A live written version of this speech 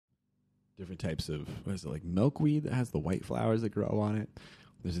different types of, what is it, like milkweed that has the white flowers that grow on it.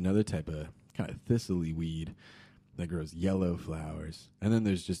 There's another type of kind of thistly weed that grows yellow flowers. And then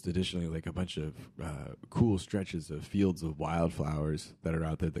there's just additionally like a bunch of cool stretches of fields of wildflowers that are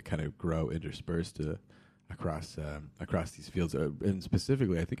out there that kind of grow interspersed across these fields. And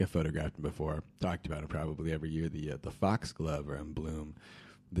specifically, I think I photographed them before, talked about them probably every year. The foxglove are in bloom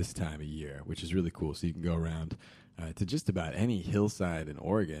this time of year, which is really cool. So you can go around to just about any hillside in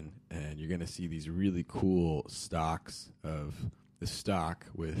Oregon, and you're going to see these really cool stalks of the stalk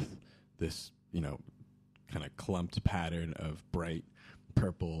with this, kind of clumped pattern of bright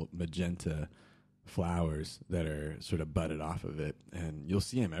purple, magenta flowers that are sort of budded off of it. And you'll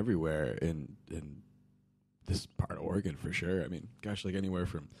see them everywhere in this part of Oregon for sure. I mean, gosh, like anywhere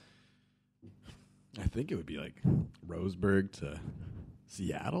from, I think it would be like Roseburg to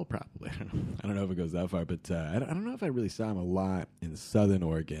Seattle, probably. I don't know if it goes that far, but I don't know if I really saw them a lot in southern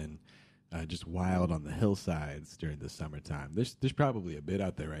Oregon, just wild on the hillsides during the summertime. There's probably a bit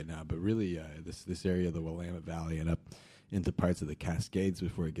out there right now, but really this area of the Willamette Valley and up into parts of the Cascades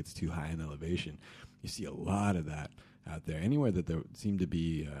before it gets too high in elevation, you see a lot of that out there. Anywhere that there seem to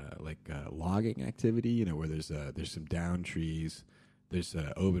be logging activity, where there's some down trees, there's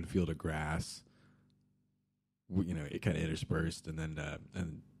an open field of grass, it kind of interspersed, and then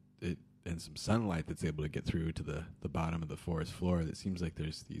and some sunlight that's able to get through to the bottom of the forest floor. That seems like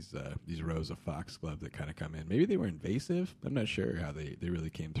there's these rows of foxglove that kind of come in. Maybe they were invasive. I'm not sure how they really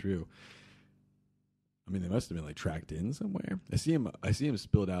came through. I mean, they must have been like tracked in somewhere. I see them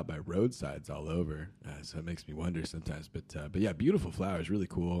spilled out by roadsides all over. So it makes me wonder sometimes. But yeah, beautiful flowers, really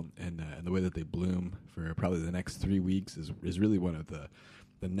cool, and the way that they bloom for probably the next 3 weeks is really one of the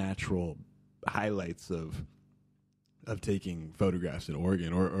natural highlights of taking photographs in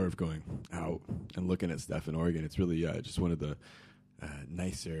Oregon or of going out and looking at stuff in Oregon. It's really just one of the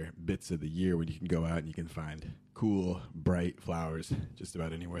nicer bits of the year when you can go out and you can find cool, bright flowers just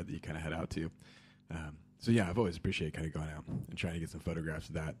about anywhere that you kind of head out to. So yeah, I've always appreciated kind of going out and trying to get some photographs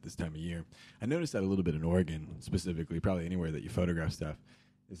of that this time of year. I noticed that a little bit in Oregon specifically, probably anywhere that you photograph stuff,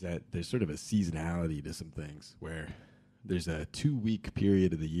 is that there's sort of a seasonality to some things where there's a 2-week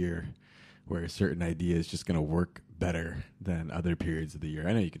period of the year where a certain idea is just going to work better than other periods of the year.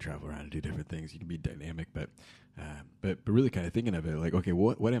 I know you can travel around and do different things. You can be dynamic, but really kind of thinking of it like, okay,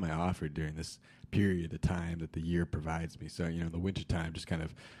 what am I offered during this period of time that the year provides me? So, in the wintertime, just kind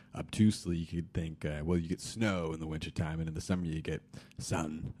of obtusely, you could think, well, you get snow in the wintertime, and in the summer you get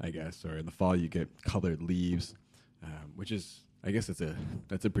sun, I guess, or in the fall you get colored leaves, which is, I guess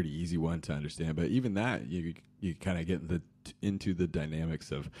that's a pretty easy one to understand. But even that, you kind of get into the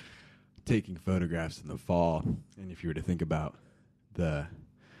dynamics of taking photographs in the fall. And if you were to think about the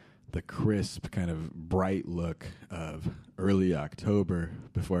crisp kind of bright look of early October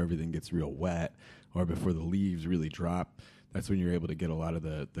before everything gets real wet or before the leaves really drop, that's when you're able to get a lot of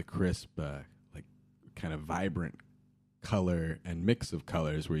the crisp, like kind of vibrant color and mix of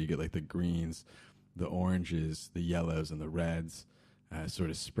colors where you get like the greens, the oranges, the yellows, and the reds sort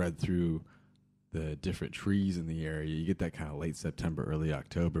of spread through the different trees in the area. You get that kind of late September, early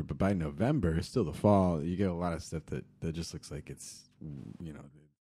October, but by November, still the fall, you get a lot of stuff that just looks like it's,